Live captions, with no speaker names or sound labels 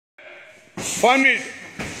1 minute.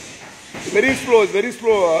 Very slow,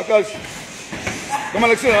 Akash. Come on,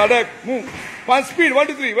 Lakshman, attack, move. One speed, 1,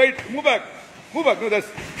 2, 3, wait, move back. Move back, no, that's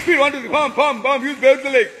speed, 1, 2, 3, bam, use both the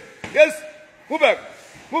leg. Yes, move back.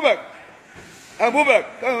 Move back.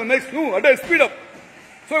 Next, move, attack, speed up.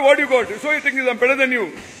 So what you got? So you think I'm better than you.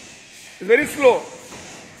 It's very slow.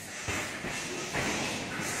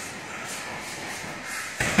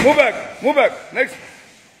 Move back. Next.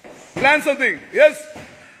 Plan something. Yes.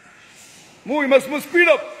 Move, you must move, speed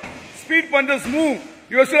up. Speed punches, move.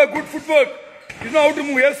 You must have good footwork. You know how to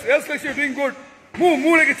move. Yes, Lakshmi, you're doing good.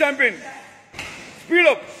 Move like a champion. Speed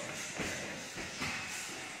up.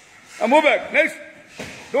 Move back. Next.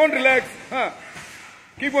 Don't relax.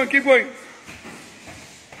 Keep going.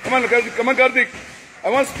 Come on, Karthik. I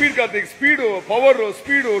want speed, Karthik. Speed, power,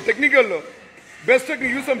 speed, technical. Best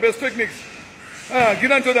technique. Use some best techniques.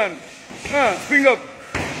 Gidan Chodan. Spring up.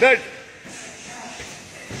 That.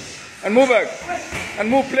 And move back. And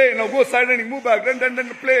move, play. Now go side running. Move back. Then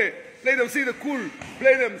play. Play them. See the cool.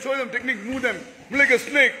 Play them. Show them technique. Move them. Move like a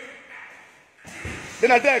snake.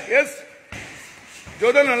 Then attack. Yes.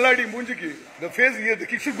 Jodan and Ladi Munjiki. The face here. The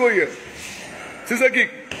kick should go here. Scissor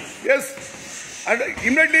kick. Yes. And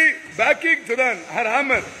immediately back kick. Jodan. Her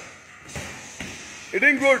hammer. It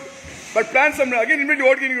ain't good. But plan something. Again, immediately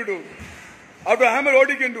what can you do? After hammer, what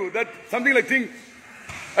you can do? That something like thing.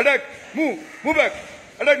 Attack. Move back.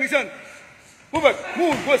 Attack, Nishan. Move back.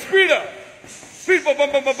 Move. Go speed up. Speed. Bum.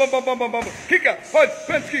 Kick up.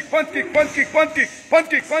 Punch kick. Move.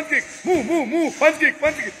 Punch kick.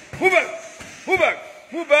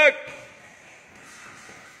 Move back.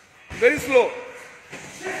 Very slow,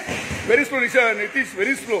 Nishan. It is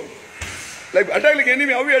very slow. Like attack like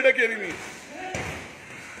enemy. How we attack enemy?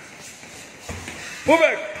 Move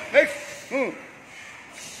back. Next. I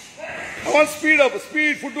want speed up.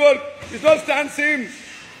 Speed, footwork. It's not stand same.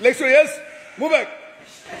 Legs to yes. Move back,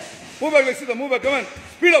 Lexita. Move back. Come on.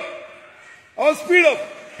 Speed up. I want speed up.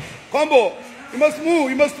 Combo. You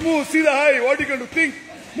must move. See the high. What you can do? Think.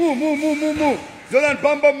 Move. Jodan,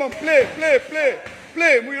 bum. Play.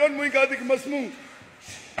 You're not moving, Karthik. You must move.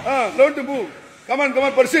 Learn to move. Come on,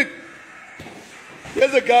 Parsit.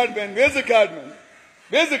 Where's the card, man? Where's the card?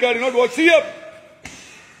 You not watch.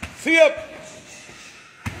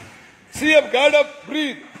 See up, guard up,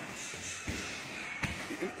 breathe.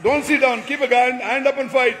 Don't sit down. Keep a hand up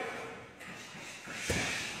and fight.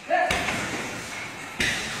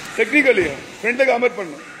 Technically, front leg hammer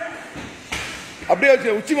pannu. Abde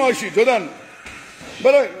ache uchi mawashi, Jodan.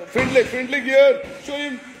 But front leg here. Show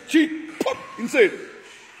him cheat. Pop, inside.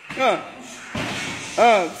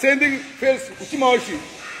 Same thing. Face uchi mawashi.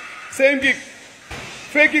 Same kick.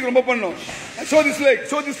 Fake kick romba pannu. Show this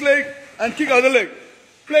leg, and kick other leg.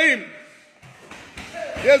 Play him.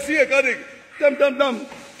 Yes, here, Karthik. Dum.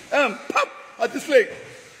 Pop at this leg.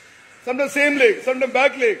 Sometimes same leg, sometimes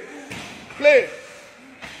back leg. Play.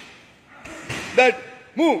 That.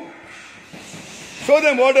 Move. Show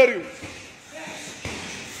them what are you.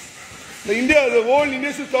 The whole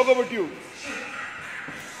India should talk about you.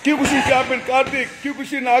 Kyokushin champion, Karthik.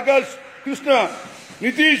 Kyokushin, Akash, Krishna,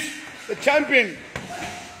 Nitish, the champion.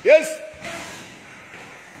 Yes.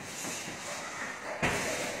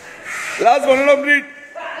 Last 1.5 minutes.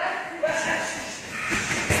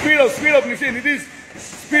 Speed up, Nishi. It is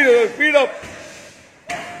speed up.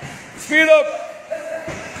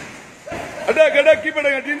 Attack, keep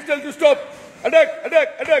attacking. I didn't tell you to stop. Attack.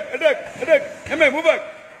 Move back.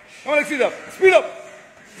 Come on, Lakshita. Speed up.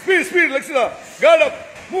 Speed, Lakshita. Guard up.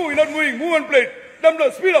 Move, you're not moving. Move and play. Dumb,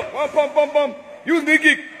 speed up. Pump. Use knee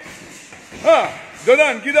kick.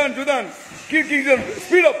 Jodan. Kick,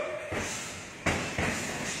 speed up.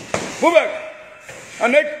 Move back.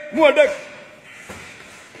 And next, move, attack.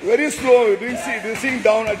 Very slow. You're sitting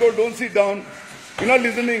down. I told don't sit down. You're not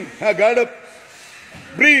listening. Guard up.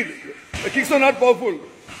 Breathe. The kicks are not powerful.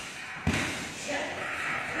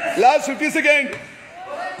 Last 50 seconds.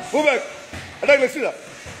 Move back. Attack Lakshita.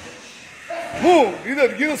 Move.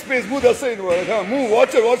 Give the space. Move that side. Move.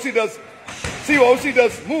 Watch her. What she does. See how she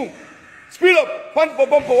does. Move. Speed up. Punch.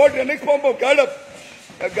 Pump. What? Your next pump. Guard up.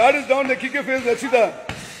 Guard is down. They kick your face. Lakshita.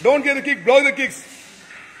 Don't get the kick. Block the kicks.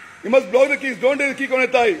 You must block the kicks. Don't get the kick on a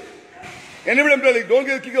thigh. Anybody I'm telling, don't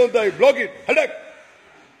get the kick on the thigh. Block it. Attack.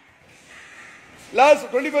 Last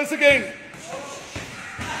 25 seconds.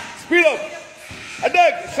 Speed up.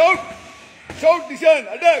 Attack. Shout, Nishan.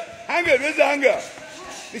 Attack. Hanger. Where's the hanger?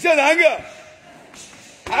 Nishan, hanger.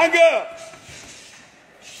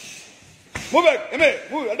 Move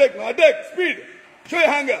back. Move. Attack. Speed. Show your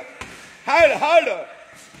hanger. Hard.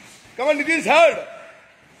 Come on, it is hard.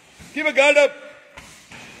 Keep a guard up.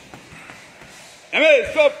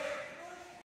 Stop.